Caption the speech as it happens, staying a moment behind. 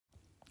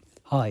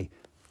Hi,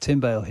 Tim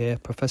Bale here,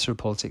 Professor of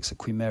Politics at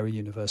Queen Mary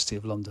University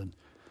of London.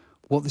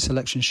 What this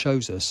election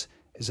shows us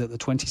is that the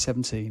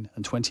 2017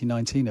 and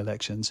 2019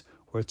 elections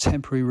were a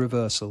temporary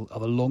reversal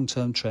of a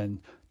long-term trend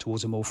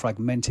towards a more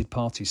fragmented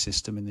party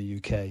system in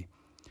the UK.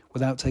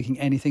 Without taking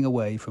anything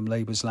away from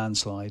Labour's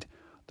landslide,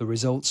 the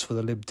results for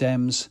the Lib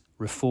Dems,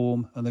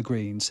 Reform and the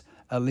Greens,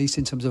 at least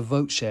in terms of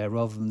vote share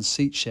rather than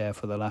seat share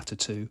for the latter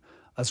two,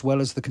 as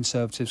well as the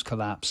Conservatives'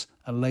 collapse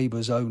and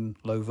Labour's own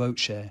low vote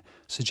share,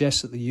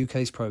 suggests that the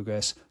UK's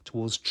progress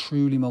towards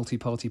truly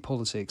multi-party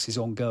politics is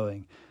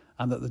ongoing,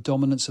 and that the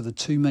dominance of the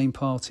two main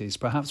parties,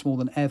 perhaps more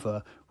than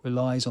ever,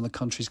 relies on the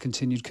country's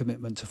continued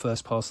commitment to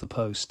first past the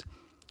post.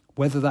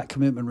 Whether that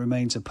commitment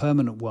remains a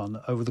permanent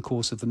one over the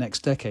course of the next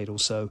decade or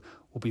so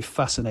will be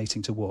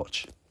fascinating to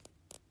watch.